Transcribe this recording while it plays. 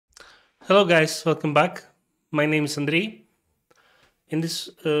Hello guys, welcome back. My name is Andrei. In this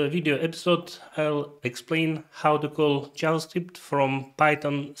video episode, I'll explain how to call JavaScript from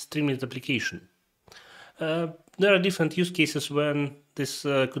Python Streamlit application. There are different use cases when this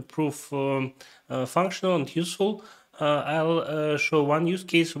could prove functional and useful. I'll show one use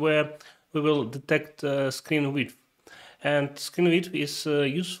case where we will detect screen width. And screen width is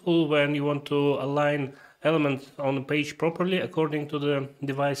useful when you want to align elements on the page properly according to the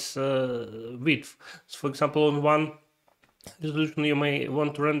device width. So for example, on one resolution you may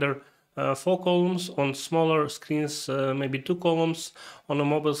want to render 4 columns, on smaller screens maybe 2 columns, on a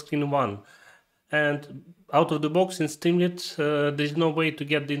mobile screen 1. And out of the box in Streamlit, there is no way to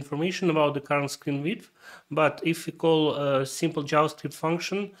get the information about the current screen width. But if we call a simple JavaScript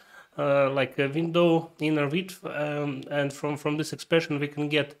function like a window inner width, and from this expression we can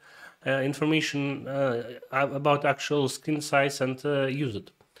get information about actual screen size and use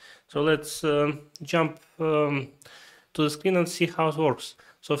it. So let's jump to the screen and see how it works.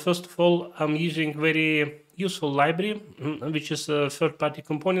 So first of all, I'm using very useful library, which is a third-party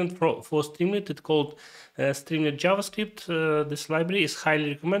component for Streamlit. It's called Streamlit JavaScript. This library is highly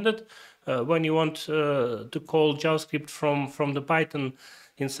recommended when you want to call JavaScript from the Python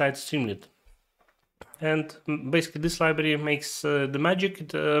inside Streamlit. And basically this library makes the magic.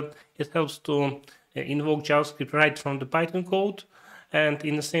 It helps to invoke JavaScript right from the Python code. And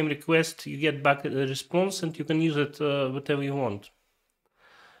in the same request, you get back a response and you can use it whatever you want.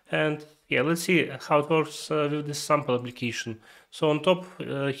 And yeah, let's see how it works with this sample application. So on top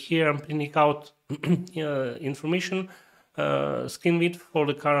here, I'm printing out information, screen width for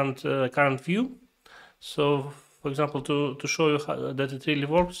the current view. So for example, to show you that it really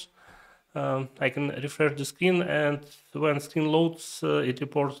works, I can refresh the screen, and when screen loads, it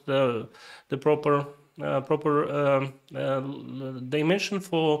reports the proper dimension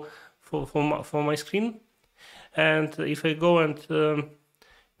for my screen. And if I go and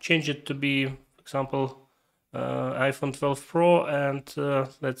change it to be, for example, iPhone 12 Pro, and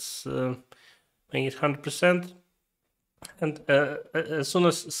let's make it 100%. And as soon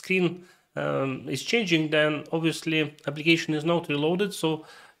as screen is changing, then obviously application is not reloaded, so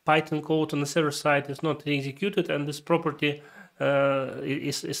Python code on the server side is not executed, and this property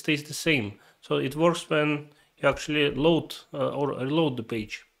stays the same. So it works when you actually load or reload the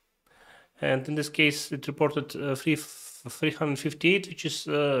page. And in this case, it reported 358, which is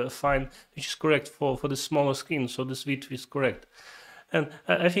fine, which is correct for the smaller screen. So this width is correct. And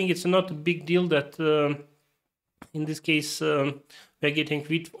I think it's not a big deal that in this case we're getting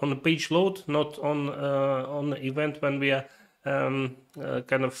width on the page load, not on the event when we are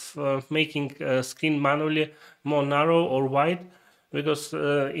kind of making screen manually more narrow or wide, because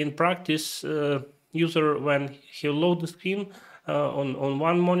in practice user, when he load the screen on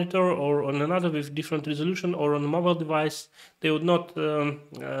one monitor or on another with different resolution, or on a mobile device, they would not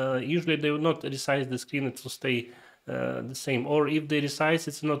usually they would not resize the screen. It will stay the same, or if they resize,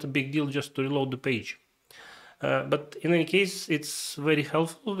 it's not a big deal just to reload the page. But in any case, it's very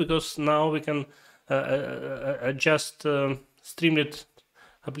helpful because now we can adjust Streamlit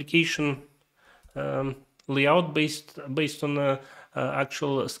application layout based on the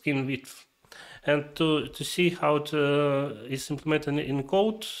actual screen width. And to see how it is implemented in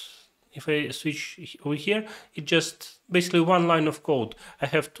code, if I switch over here, it's just basically one line of code. I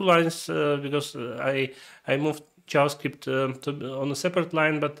have 2 lines because I moved JavaScript on a separate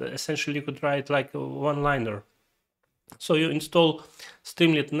line, but essentially you could write like a one-liner. So you install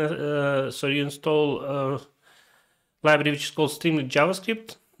Streamlit, you install library which is called Streamlit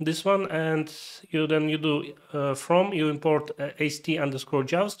JavaScript, this one, and you do you import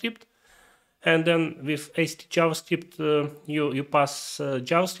ast_JavaScript, and then with ast JavaScript you pass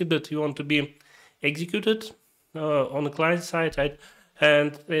JavaScript that you want to be executed on the client side, right?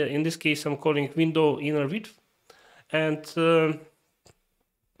 And in this case, I'm calling window inner width, and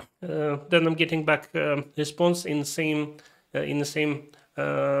then I'm getting back response in the same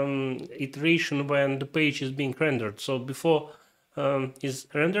iteration when the page is being rendered. So before is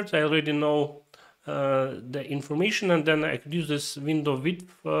rendered, I already know the information, and then I could use this window width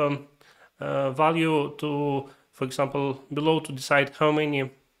value to, for example, below, to decide how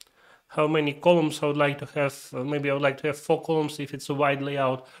many columns I would like to have. Maybe I would like to have 4 columns if it's a wide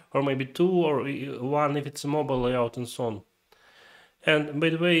layout, or maybe 2 or 1 if it's a mobile layout, and so on. And by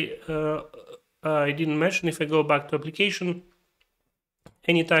the way, I didn't mention, if I go back to application,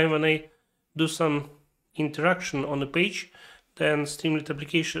 anytime when I do some interaction on the page, then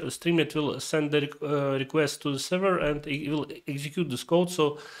Streamlit will send the request to the server, and it will execute this code.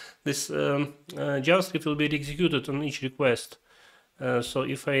 So this JavaScript will be executed on each request. So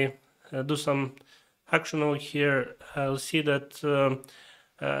if I do some action over here, I'll see that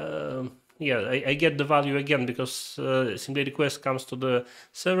yeah, I get the value again because simply request comes to the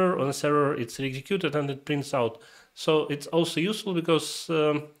server. On the server, it's executed and it prints out. So it's also useful because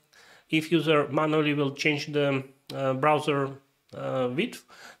if user manually will change the browser width,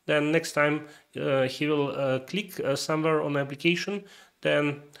 then next time he will click somewhere on the application,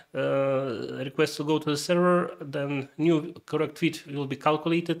 then request will go to the server, then new correct width will be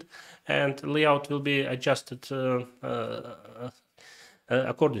calculated and layout will be adjusted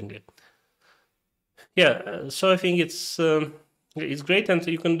accordingly. Yeah, so I think it's great, and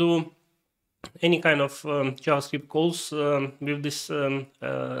you can do any kind of JavaScript calls with this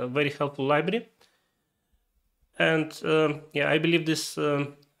very helpful library. And yeah, I believe this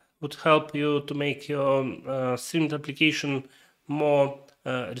would help you to make your Streamlit application more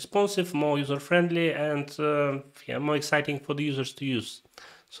responsive, more user-friendly, and yeah, more exciting for the users to use.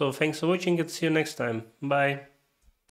 So thanks for watching and see you next time. Bye.